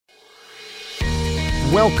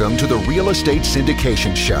Welcome to the Real Estate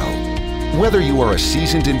Syndication Show. Whether you are a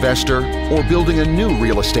seasoned investor or building a new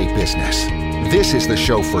real estate business, this is the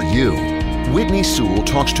show for you. Whitney Sewell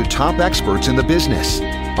talks to top experts in the business.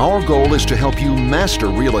 Our goal is to help you master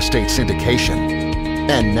real estate syndication.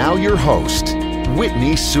 And now your host,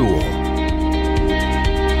 Whitney Sewell.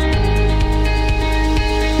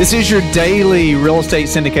 This is your daily real estate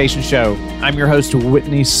syndication show. I'm your host,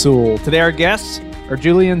 Whitney Sewell. Today our guests are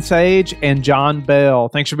Julian Sage and John Bell.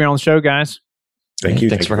 Thanks for being on the show, guys. Thank you.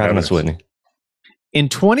 Thanks for having us, Whitney. In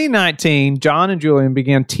 2019, Jon and Julian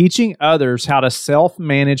began teaching others how to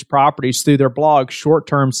self-manage properties through their blog, Short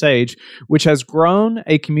Term Sage, which has grown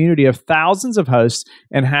a community of thousands of hosts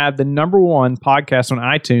and have the #1 podcast on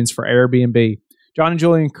iTunes for Airbnb. Jon and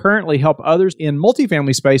Julian currently help others in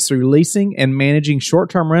multifamily space through leasing and managing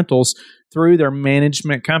short-term rentals through their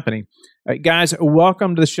management company. Guys,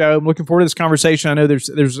 welcome to the show. I'm looking forward to this conversation. I know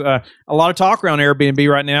there's a lot of talk around Airbnb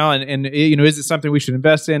right now, and is it something we should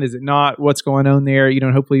invest in? Is it not? What's going on there?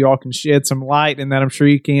 Hopefully you all can shed some light in that. I'm sure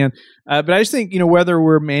you can. But I just think, whether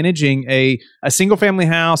we're managing a single family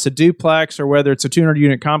house, a duplex, or whether it's a 200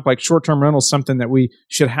 unit complex, short-term rental is something that we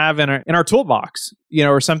should have in our toolbox,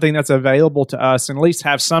 or something that's available to us, and at least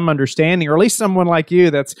have some understanding, or at least someone like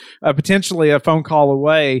you that's potentially a phone call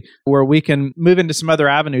away where we can move into some other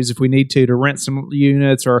avenues if we need to rent some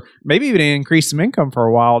units, or maybe even increase some income for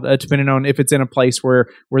a while, depending on if it's in a place where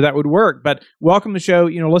that would work. But welcome to the show.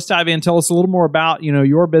 Let's dive in. Tell us a little more about,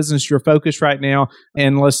 your business, your focus right now,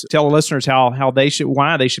 and let's tell the listeners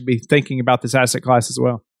why they should be thinking about this asset class as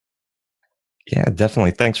well. Yeah,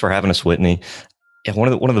 definitely. Thanks for having us, Whitney. Yeah,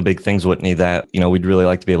 one of the big things, Whitney, that we'd really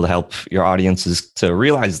like to be able to help your audience is to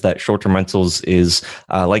realize that short-term rentals is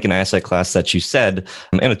like an asset class that you said,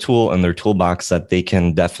 and a tool in their toolbox that they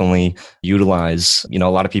can definitely utilize. A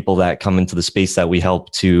lot of people that come into the space that we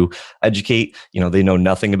help to educate, they know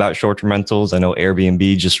nothing about short-term rentals. I know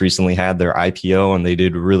Airbnb just recently had their IPO and they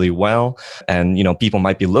did really well. And people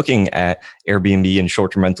might be looking at Airbnb and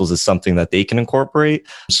short-term rentals as something that they can incorporate.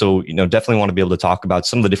 So definitely want to be able to talk about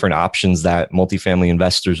some of the different options that multifamily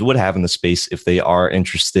investors would have in the space if they are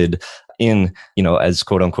interested in, as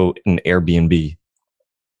quote unquote, an Airbnb.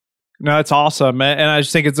 No, it's awesome, and I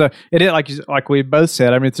just think it is like we both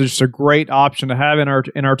said. I mean, it's just a great option to have in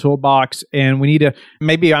our toolbox. And we need to.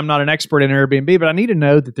 Maybe I'm not an expert in Airbnb, but I need to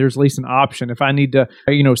know that there's at least an option. If I need to,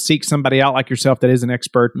 seek somebody out like yourself that is an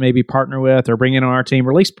expert, maybe partner with or bring in on our team,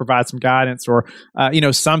 or at least provide some guidance or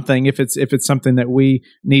something. If it's something that we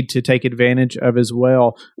need to take advantage of as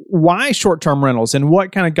well. Why short-term rentals, and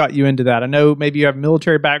what kind of got you into that? I know maybe you have a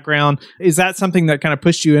military background. Is that something that kind of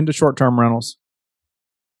pushed you into short-term rentals?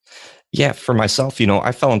 Yeah, for myself,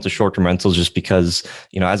 I fell into short-term rentals just because,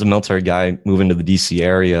 as a military guy moving to the DC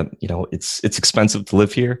area, it's expensive to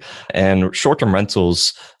live here. And short-term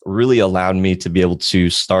rentals really allowed me to be able to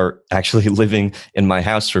start actually living in my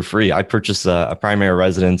house for free. I purchased a primary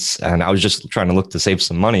residence and I was just trying to look to save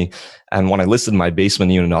some money. And when I listed my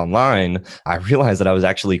basement unit online, I realized that I was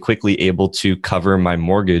actually quickly able to cover my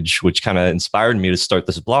mortgage, which kind of inspired me to start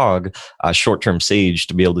this blog, Short Term Sage,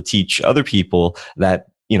 to be able to teach other people that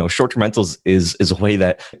short-term rentals is a way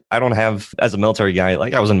that I don't have as a military guy.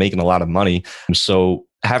 Like, I wasn't making a lot of money. So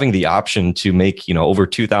having the option to make, over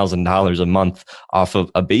 $2,000 a month off of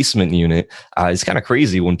a basement unit is kind of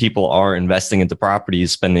crazy when people are investing into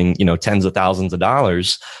properties, spending, tens of thousands of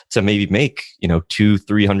dollars to maybe make,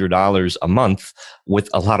 $200-$300 a month with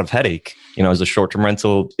a lot of headache. As a short-term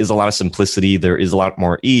rental is a lot of simplicity. There is a lot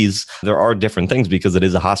more ease. There are different things because it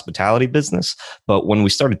is a hospitality business. But when we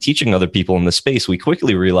started teaching other people in the space, we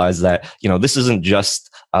quickly realized that, this isn't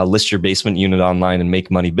just list your basement unit online and make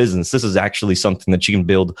money business. This is actually something that you can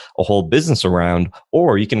build a whole business around,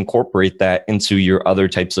 or you can incorporate that into your other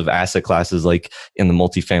types of asset classes, like in the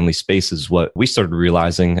multifamily space, is what we started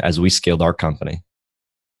realizing as we scaled our company.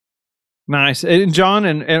 Nice. And John,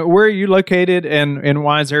 and where are you located, and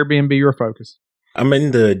why is Airbnb your focus? I'm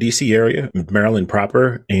in the DC area, Maryland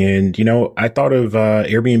proper. And, I thought of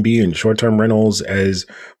Airbnb and short-term rentals as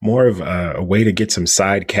more of a way to get some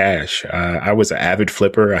side cash. I was an avid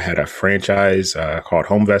flipper. I had a franchise called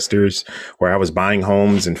Homevestors, where I was buying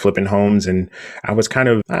homes and flipping homes. And I was kind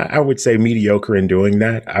of, I would say, mediocre in doing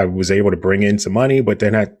that. I was able to bring in some money, but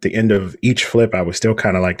then at the end of each flip, I was still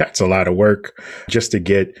kind of like, that's a lot of work just to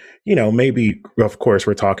get, maybe, of course,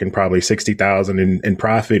 we're talking probably 60,000 in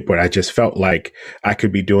profit, but I just felt like I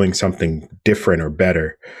could be doing something different or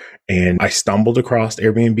better. And I stumbled across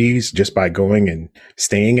Airbnbs just by going and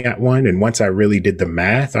staying at one. And once I really did the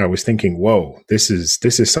math, I was thinking, whoa, this is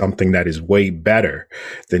something that is way better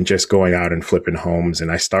than just going out and flipping homes. And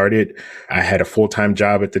I had a full-time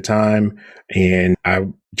job at the time, and I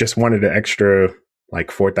just wanted an extra like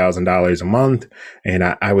 $4,000 a month.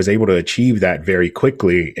 And I was able to achieve that very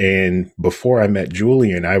quickly. And before I met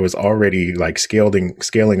Julian, I was already like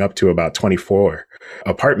scaling up to about 24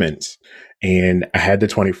 apartments. And I had the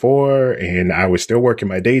 24 and I was still working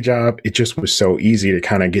my day job. It just was so easy to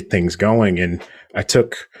kind of get things going. And I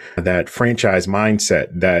took that franchise mindset,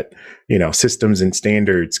 that, systems and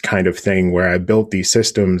standards kind of thing, where I built these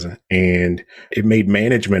systems and it made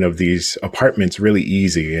management of these apartments really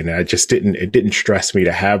easy. And it didn't stress me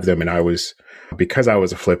to have them. And because I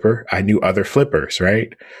was a flipper, I knew other flippers,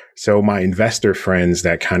 right? So my investor friends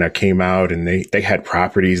that kind of came out and they had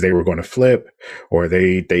properties they were going to flip, or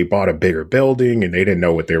they bought a bigger building and they didn't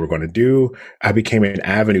know what they were going to do. I became an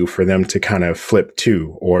avenue for them to kind of flip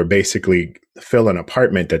to, or basically fill an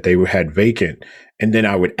apartment that they had vacant. And then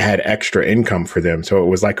I would add extra income for them. So it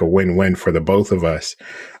was like a win-win for the both of us,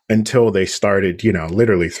 until they started,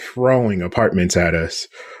 literally throwing apartments at us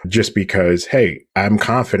just because, hey, I'm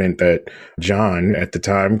confident that Jon at the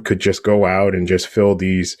time could just go out and just fill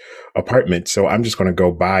these apartments. So I'm just going to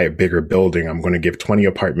go buy a bigger building. I'm going to give 20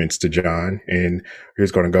 apartments to Jon, and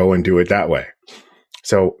he's going to go and do it that way.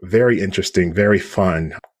 So very interesting, very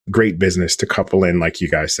fun, great business to couple in, like you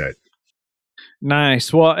guys said.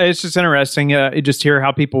 Nice. Well, it's just interesting. Just hear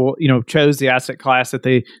how people, chose the asset class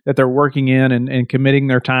that they're working in and committing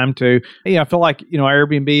their time to. I feel like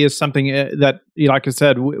Airbnb is something that, like I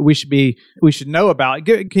said, we should know about.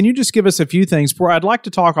 Can you just give us a few things? I'd like to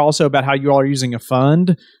talk also about how you all are using a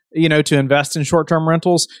fund, to invest in short-term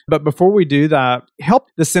rentals. But before we do that, help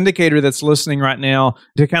the syndicator that's listening right now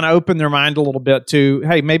to kind of open their mind a little bit to,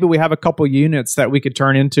 hey, maybe we have a couple units that we could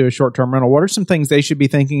turn into a short-term rental. What are some things they should be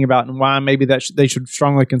thinking about, and why maybe that they should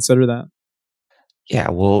strongly consider that? Yeah,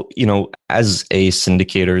 well, as a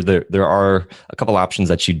syndicator, there are a couple options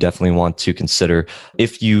that you definitely want to consider.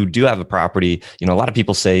 If you do have a property, a lot of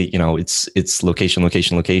people say, it's location,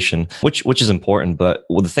 which is important. But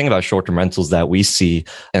the thing about short-term rentals that we see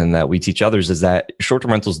and that we teach others is that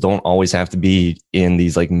short-term rentals don't always have to be in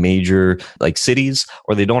these like major like cities,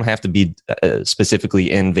 or they don't have to be specifically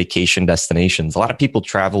in vacation destinations. A lot of people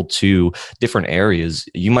travel to different areas.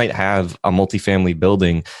 You might have a multifamily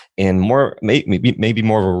building in maybe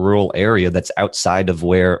more of a rural area that's outside of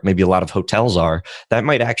where maybe a lot of hotels are. That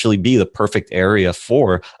might actually be the perfect area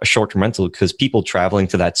for a short-term rental, because people traveling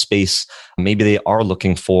to that space, maybe they are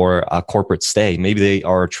looking for a corporate stay. Maybe they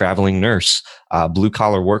are a traveling nurse,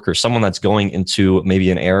 blue-collar worker, someone that's going into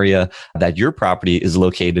maybe an area that your property is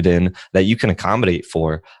located in that you can accommodate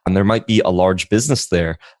for. And there might be a large business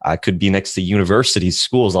there. Could be next to universities,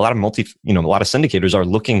 schools. A lot of syndicators are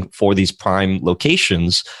looking for these prime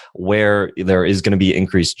locations where there is going to be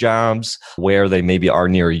increased jobs, where they maybe are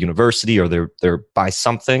near a university, or they're by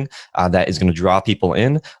something that is going to draw people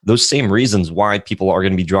in. Those same reasons why people are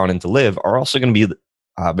going to be drawn in to live are also going to be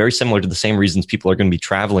very similar to the same reasons people are going to be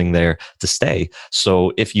traveling there to stay.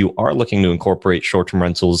 So if you are looking to incorporate short-term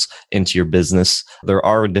rentals into your business, there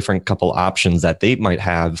are a different couple options that they might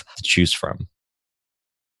have to choose from.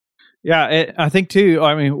 Yeah, I think too.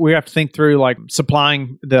 I mean, we have to think through like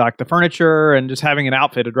supplying the furniture and just having it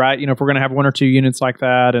outfitted, right? If we're going to have one or two units like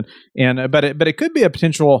that, but it could be a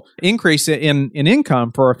potential increase in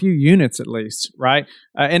income for a few units at least, right?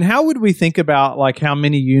 And how would we think about like how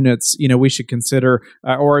many units we should consider,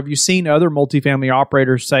 or have you seen other multifamily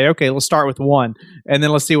operators say, okay, let's start with one and then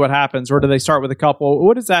let's see what happens, or do they start with a couple?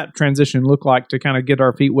 What does that transition look like to kind of get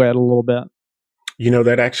our feet wet a little bit?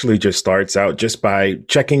 That actually just starts out just by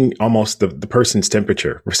checking almost the person's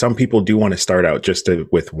temperature. Some people do want to start out just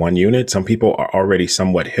with one unit. Some people are already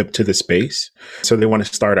somewhat hip to the space, so they want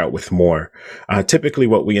to start out with more. Typically,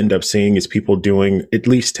 what we end up seeing is people doing at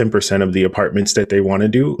least 10% of the apartments that they want to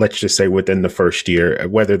do, let's just say within the first year,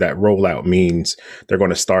 whether that rollout means they're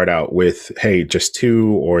going to start out with, hey, just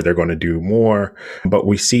two, or they're going to do more. But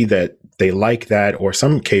we see that they like that, or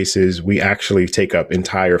some cases we actually take up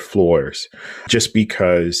entire floors just just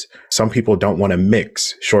because some people don't want to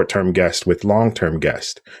mix short-term guests with long-term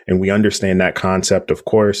guests. And we understand that concept, of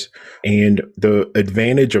course. And the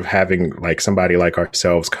advantage of having like somebody like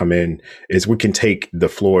ourselves come in is we can take the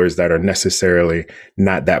floors that are necessarily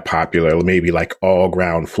not that popular, maybe like all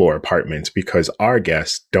ground floor apartments, because our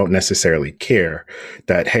guests don't necessarily care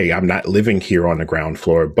that, hey, I'm not living here on the ground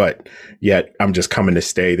floor, but yet I'm just coming to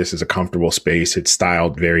stay. This is a comfortable space. It's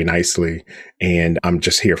styled very nicely, and I'm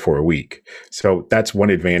just here for a week. So that's one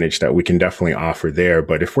advantage that we can definitely offer there.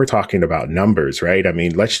 But if we're talking about numbers, right? I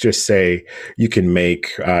mean, let's just say you can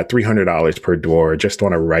make $300 per door just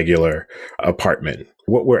on a regular apartment.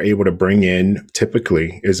 What we're able to bring in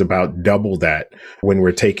typically is about double that when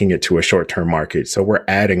we're taking it to a short-term market. So we're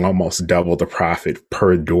adding almost double the profit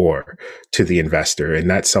per door to the investor. And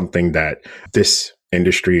that's something that this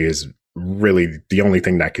industry is really the only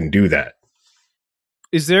thing that can do that.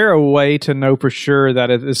 Is there a way to know for sure that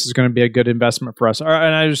this is going to be a good investment for us? And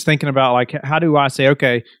I was thinking about, like, how do I say,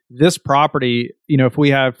 okay, this property, if we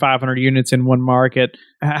have 500 units in one market,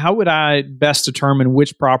 how would I best determine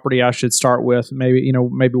which property I should start with? Maybe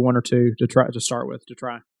one or two to start with.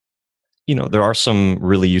 There are some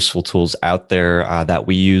really useful tools out there that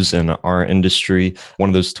we use in our industry. One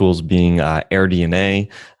of those tools being AirDNA.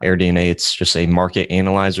 AirDNA, it's just a market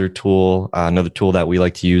analyzer tool. Another tool that we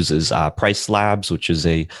like to use is Price Labs, which is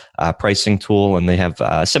a pricing tool, and they have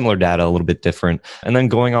similar data, a little bit different. And then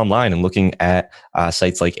going online and looking at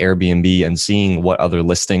sites like Airbnb and seeing what other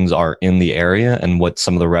listings are in the area and what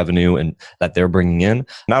some of the revenue and that they're bringing in.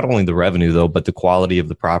 Not only the revenue though, but the quality of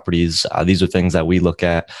the properties. These are things that we look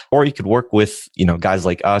at. Or you could work with, guys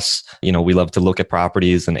like us. We love to look at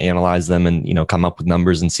properties and analyze them and, come up with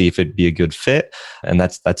numbers and see if it'd be a good fit. And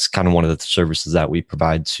that's kind of one of the services that we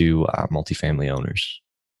provide to multifamily owners.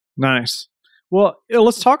 Nice. Well,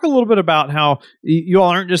 let's talk a little bit about how you all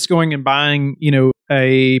aren't just going and buying,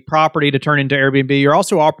 a property to turn into Airbnb. You're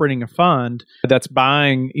also operating a fund that's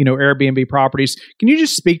buying, Airbnb properties. Can you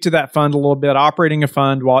just speak to that fund a little bit? Operating a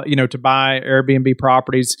fund while, to buy Airbnb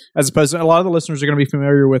properties, as opposed to a lot of the listeners are going to be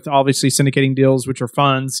familiar with obviously syndicating deals, which are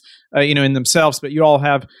funds, in themselves, but you all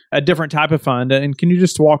have a different type of fund. And can you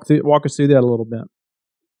just walk us through that a little bit?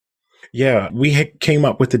 Yeah, we came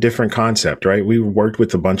up with a different concept, right? We worked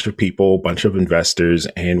with a bunch of people, a bunch of investors.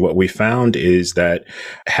 And what we found is that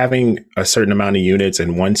having a certain amount of units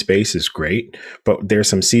in one space is great, but there's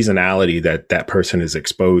some seasonality that person is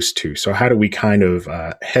exposed to. So how do we kind of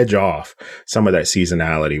hedge off some of that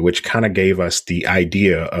seasonality, which kind of gave us the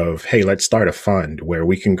idea of, hey, let's start a fund where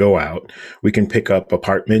we can go out, we can pick up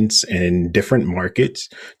apartments in different markets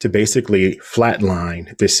to basically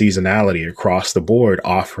flatline the seasonality across the board,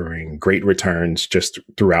 offering great returns just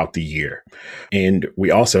throughout the year. And we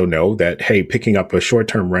also know that, hey, picking up a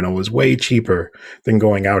short-term rental is way cheaper than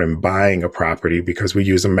going out and buying a property, because we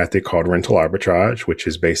use a method called rental arbitrage, which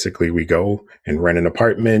is basically we go and rent an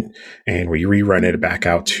apartment and we rerun it back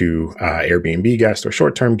out to Airbnb guest or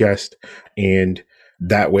short-term guest. And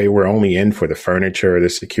that way we're only in for the furniture, the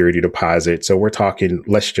security deposit. So we're talking,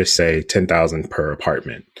 let's just say $10,000 per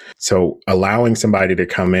apartment. So allowing somebody to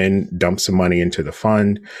come in, dump some money into the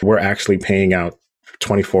fund, we're actually paying out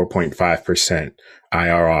 24.5%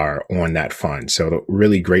 IRR on that fund. So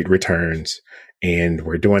really great returns. And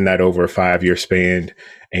we're doing that over a 5-year span.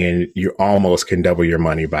 And you almost can double your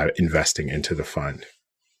money by investing into the fund.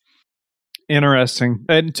 Interesting.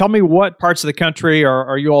 And tell me, what parts of the country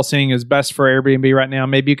are you all seeing as best for Airbnb right now?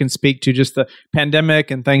 Maybe you can speak to just the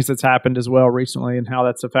pandemic and things that's happened as well recently and how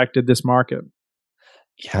that's affected this market.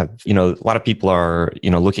 Yeah, a lot of people are,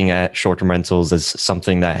 looking at short-term rentals as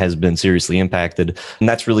something that has been seriously impacted. And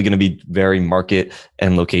that's really going to be very market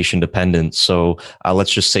and location dependent. So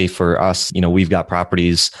let's just say for us, we've got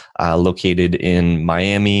properties located in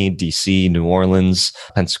Miami, DC, New Orleans,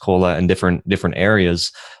 Pensacola, and different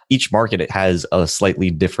areas. Each market, it has a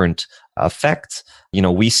slightly different effect.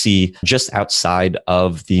 We see just outside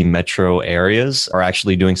of the metro areas are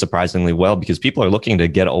actually doing surprisingly well, because people are looking to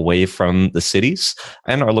get away from the cities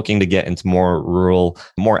and are looking to get into more rural,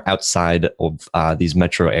 more outside of these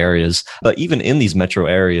metro areas. But even in these metro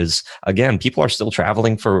areas, again, people are still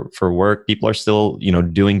traveling for work. People are still,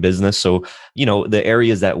 doing business. So, the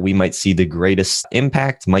areas that we might see the greatest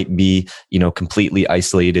impact might be, completely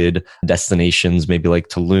isolated destinations, maybe like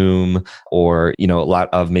Tulum, or, a lot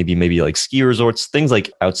of maybe like ski resorts, things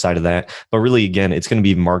like outside of that. But really, again, it's going to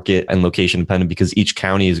be market and location dependent, because each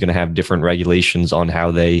county is going to have different regulations on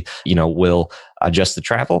how they, will adjust the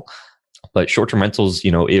travel. But short-term rentals,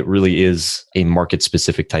 it really is a market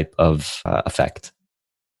specific type of effect.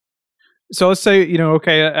 So let's say,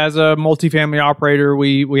 okay, as a multifamily operator,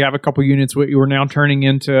 we have a couple units we're now turning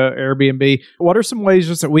into Airbnb. What are some ways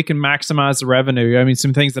just that we can maximize the revenue? I mean,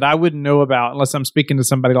 some things that I wouldn't know about unless I'm speaking to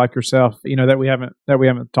somebody like yourself, that we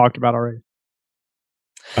haven't talked about already.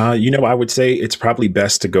 I would say it's probably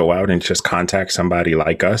best to go out and just contact somebody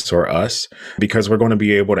like us or us, because we're going to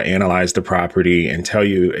be able to analyze the property and tell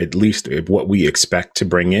you at least what we expect to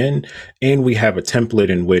bring in. And we have a template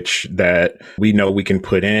in which that we know we can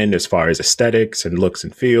put in as far as aesthetics and looks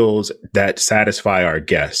and feels that satisfy our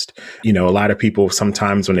guest. A lot of people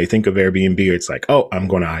sometimes when they think of Airbnb, it's like, oh, I'm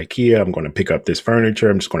going to IKEA. I'm going to pick up this furniture.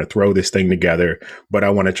 I'm just going to throw this thing together, but I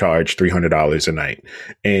want to charge $300 a night.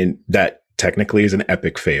 And that technically is an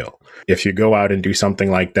epic fail. If you go out and do something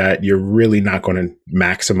like that, you're really not going to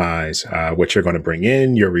maximize what you're going to bring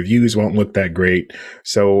in. Your reviews won't look that great.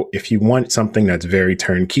 So if you want something that's very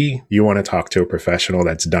turnkey, you want to talk to a professional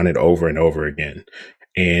that's done it over and over again.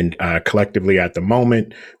 And collectively at the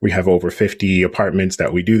moment, we have over 50 apartments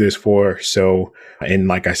that we do this for. So, and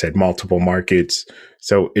like I said, multiple markets.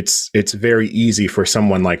 So it's very easy for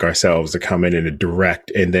someone like ourselves to come in and direct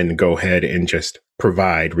and then go ahead and just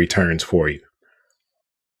provide returns for you.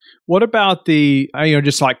 What about the,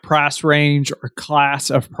 just like price range or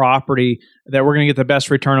class of property that we're going to get the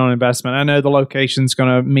best return on investment? I know the location's going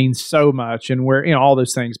to mean so much and where, all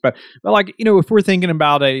those things, but like, if we're thinking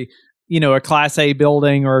about a Class A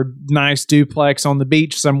building or nice duplex on the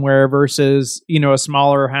beach somewhere versus, a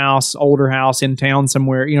smaller house, older house in town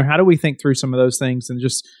somewhere, how do we think through some of those things and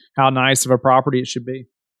just how nice of a property it should be?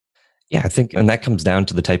 Yeah, I think, and that comes down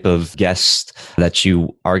to the type of guest that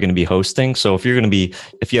you are going to be hosting. So if you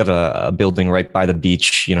have a building right by the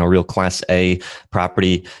beach, real Class A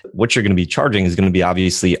property, what you're going to be charging is going to be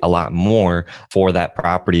obviously a lot more for that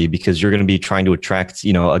property because you're going to be trying to attract,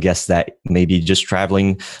 a guest that may be just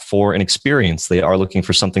traveling for an experience. They are looking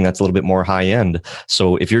for something that's a little bit more high end.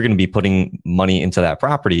 So if you're going to be putting money into that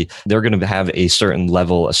property, they're going to have a certain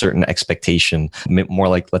level, a certain expectation, more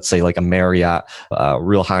like, let's say like a Marriott,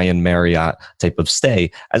 real high end Marriott type of stay,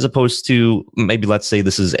 as opposed to maybe, let's say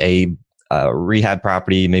this is a rehab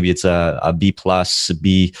property, maybe it's a B plus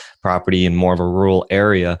B property in more of a rural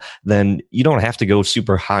area, then you don't have to go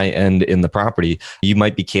super high end in the property. You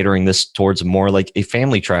might be catering this towards more like a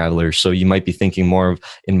family traveler. So you might be thinking more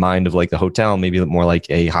in mind of like the hotel, maybe more like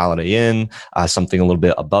a Holiday Inn, something a little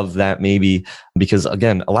bit above that maybe. Because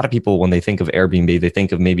again, a lot of people, when they think of Airbnb, they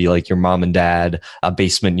think of maybe like your mom and dad, a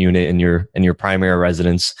basement unit in your primary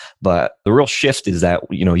residence. But the real shift is that,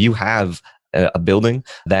 you have a building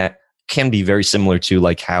that can be very similar to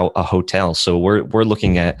like how a hotel. So we're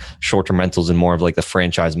looking at short-term rentals in more of like the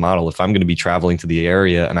franchise model. If I'm going to be traveling to the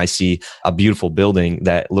area and I see a beautiful building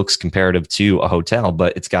that looks comparative to a hotel,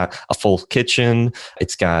 but it's got a full kitchen,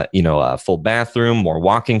 it's got, a full bathroom, more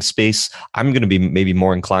walking space, I'm going to be maybe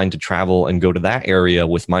more inclined to travel and go to that area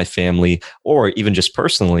with my family or even just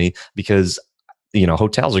personally because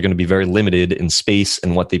hotels are going to be very limited in space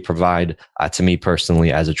and what they provide to me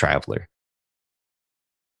personally as a traveler.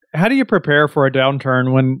 How do you prepare for a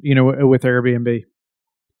downturn when, with Airbnb?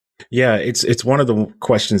 Yeah, it's one of the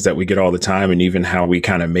questions that we get all the time, and even how we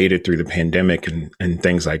kind of made it through the pandemic and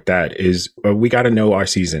things like that is we got to know our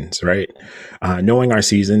seasons, right? Knowing our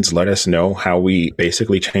seasons let us know how we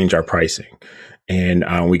basically change our pricing.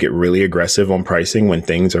 And we get really aggressive on pricing when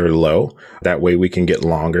things are low. That way we can get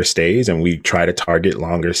longer stays, and we try to target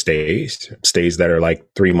longer stays that are like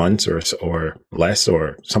 3 months or less,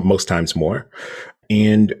 or most times more.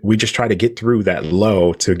 And we just try to get through that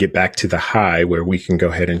low to get back to the high where we can go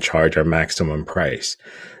ahead and charge our maximum price.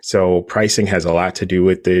 So pricing has a lot to do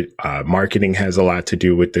with it. Marketing has a lot to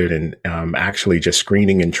do with it. And actually just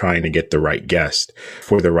screening and trying to get the right guest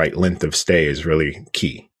for the right length of stay is really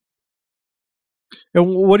key.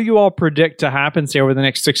 And what do you all predict to happen, say, over the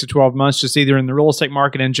next 6 to 12 months, just either in the real estate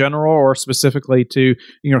market in general or specifically to,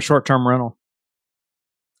 short-term rental?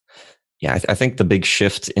 Yeah, I think the big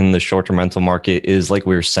shift in the short-term rental market is, like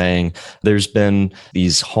we were saying, there's been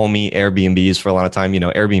these homey Airbnbs for a lot of time.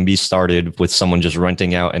 Airbnb started with someone just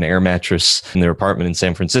renting out an air mattress in their apartment in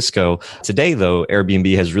San Francisco. Today, though,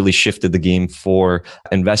 Airbnb has really shifted the game for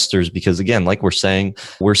investors because, again, like we're saying,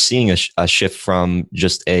 we're seeing a shift from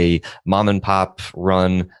just a mom and pop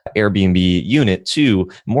run Airbnb unit to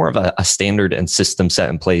more of a standard and system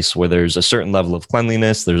set in place where there's a certain level of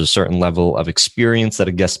cleanliness, there's a certain level of experience that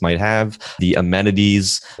a guest might have. The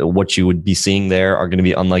amenities, what you would be seeing there are going to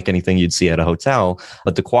be unlike anything you'd see at a hotel,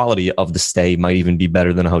 but the quality of the stay might even be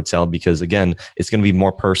better than a hotel because, again, it's going to be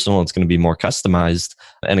more personal, it's going to be more customized.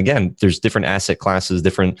 And again, there's different asset classes,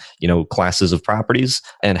 different, classes of properties,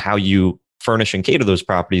 and how you furnish and cater those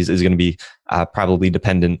properties is going to be probably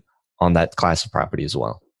dependent on that class of property as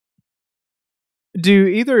well. Do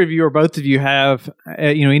either of you or both of you have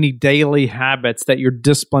any daily habits that you're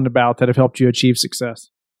disciplined about that have helped you achieve success?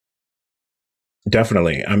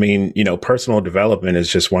 Definitely. I mean, personal development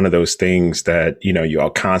is just one of those things that, you all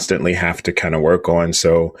constantly have to kind of work on.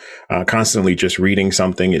 So constantly just reading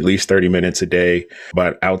something at least 30 minutes a day.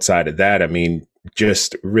 But outside of that, I mean,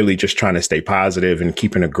 just really just trying to stay positive and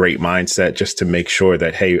keeping a great mindset just to make sure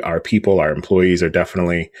that, hey, our people, our employees are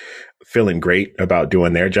definitely feeling great about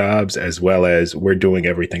doing their jobs, as well as we're doing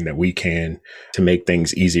everything that we can to make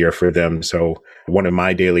things easier for them. So one of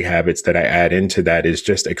my daily habits that I add into that is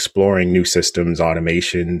just exploring new systems,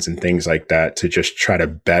 automations, and things like that to just try to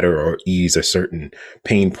better or ease a certain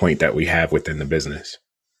pain point that we have within the business.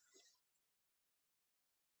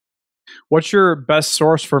 What's your best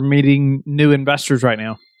source for meeting new investors right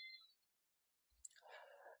now?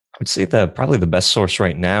 I would say that probably the best source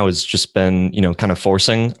right now has just been, kind of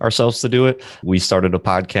forcing ourselves to do it. We started a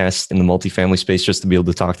podcast in the multifamily space just to be able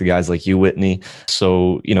to talk to guys like you, Whitney.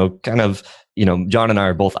 So, Jon and I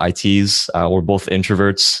are both ITs. We're both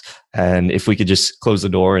introverts. And if we could just close the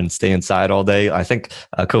door and stay inside all day, I think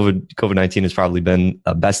COVID-19 has probably been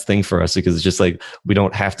a best thing for us, because it's just like we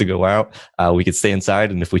don't have to go out. We could stay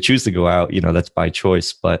inside. And if we choose to go out, that's by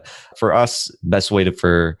choice. But for us, best way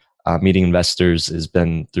for meeting investors has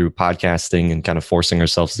been through podcasting and kind of forcing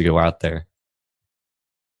ourselves to go out there.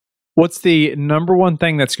 What's the number one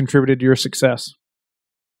thing that's contributed to your success?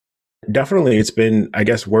 Definitely, it's been, I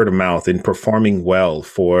guess, word of mouth and performing well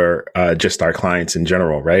for just our clients in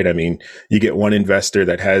general, right? I mean, you get one investor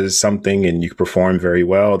that has something and you perform very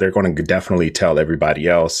well, they're going to definitely tell everybody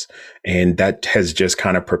else. And that has just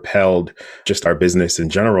kind of propelled just our business in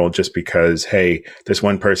general, just because, hey, this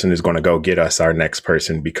one person is going to go get us our next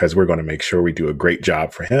person because we're going to make sure we do a great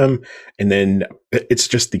job for him. And then it's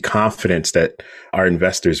just the confidence that our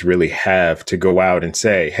investors really have to go out and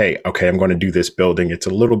say, hey, okay, I'm going to do this building. It's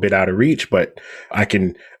a little bit out of reach, but I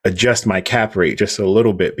can adjust my cap rate just a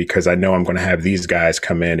little bit because I know I'm going to have these guys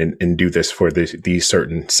come in and do this for these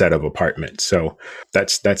certain set of apartments. So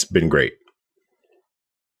that's been great.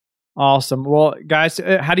 Awesome. Well, guys,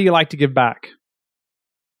 how do you like to give back?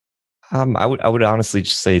 I would honestly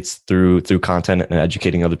just say it's through content and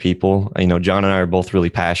educating other people. Jon and I are both really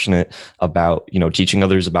passionate about, teaching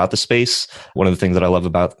others about the space. One of the things that I love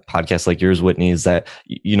about podcasts like yours, Whitney, is that,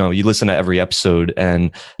 you listen to every episode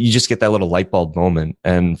and you just get that little light bulb moment.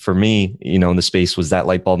 And for me, in the space was that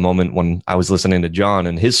light bulb moment when I was listening to Jon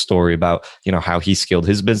and his story about, how he scaled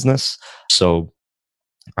his business. So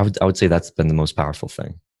I would say that's been the most powerful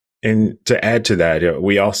thing. And to add to that,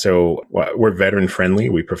 we're veteran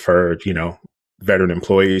friendly. We prefer, veteran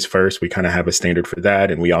employees first. We kind of have a standard for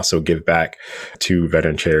that. And we also give back to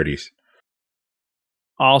veteran charities.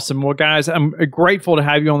 Awesome. Well, guys, I'm grateful to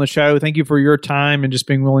have you on the show. Thank you for your time and just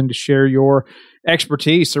being willing to share your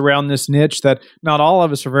expertise around this niche that not all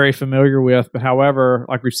of us are very familiar with. But however,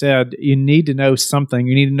 like we said, you need to know something.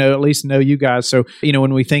 You need to at least know you guys. So,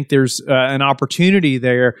 when we think there's an opportunity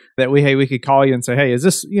there that we could call you and say, hey, is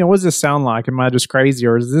this, what does this sound like? Am I just crazy,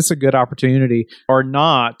 or is this a good opportunity or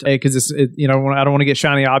not? Because I don't want to get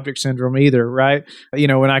shiny object syndrome either, right?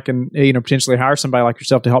 When I can, potentially hire somebody like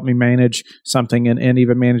yourself to help me manage something and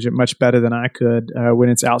even manage it much better than I could when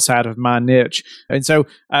it's outside of my niche. And so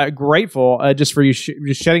grateful just for you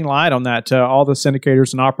just shedding light on that to all the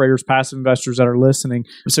syndicators and operators, passive investors that are listening.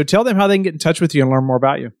 So tell them how they can get in touch with you and learn more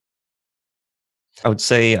about you. I would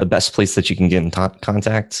say the best place that you can get in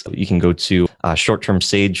contact, you can go to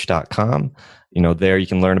shorttermsage.com. There you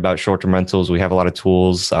can learn about short-term rentals. We have a lot of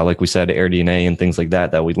tools, like we said, AirDNA and things like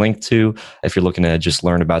that we link to if you're looking to just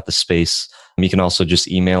learn about the space. You can also just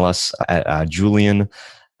email us at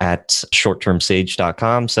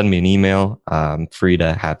julian@shorttermsage.com. Send me an email. I'm free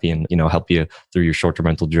to happy and, help you through your short-term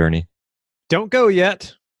rental journey. Don't go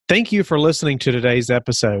yet. Thank you for listening to today's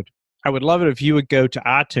episode. I would love it if you would go to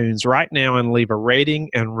iTunes right now and leave a rating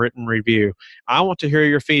and written review. I want to hear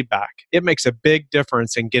your feedback. It makes a big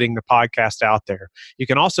difference in getting the podcast out there. You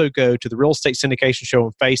can also go to the Real Estate Syndication Show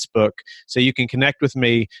on Facebook so you can connect with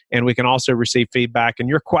me, and we can also receive feedback and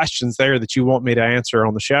your questions there that you want me to answer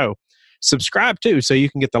on the show. Subscribe too so you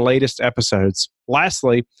can get the latest episodes.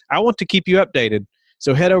 Lastly, I want to keep you updated.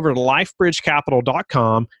 So head over to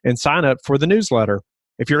lifebridgecapital.com and sign up for the newsletter.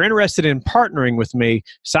 If you're interested in partnering with me,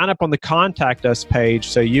 sign up on the Contact Us page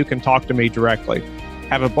so you can talk to me directly.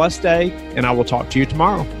 Have a blessed day, and I will talk to you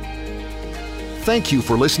tomorrow. Thank you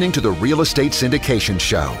for listening to the Real Estate Syndication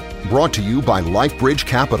Show, brought to you by LifeBridge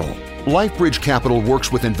Capital. LifeBridge Capital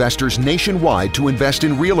works with investors nationwide to invest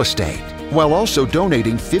in real estate, while also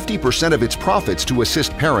donating 50% of its profits to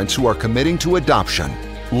assist parents who are committing to adoption.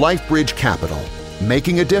 LifeBridge Capital,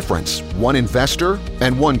 making a difference, one investor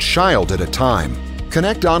and one child at a time.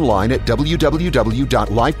 Connect online at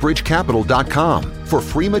www.lifebridgecapital.com for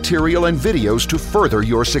free material and videos to further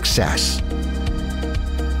your success.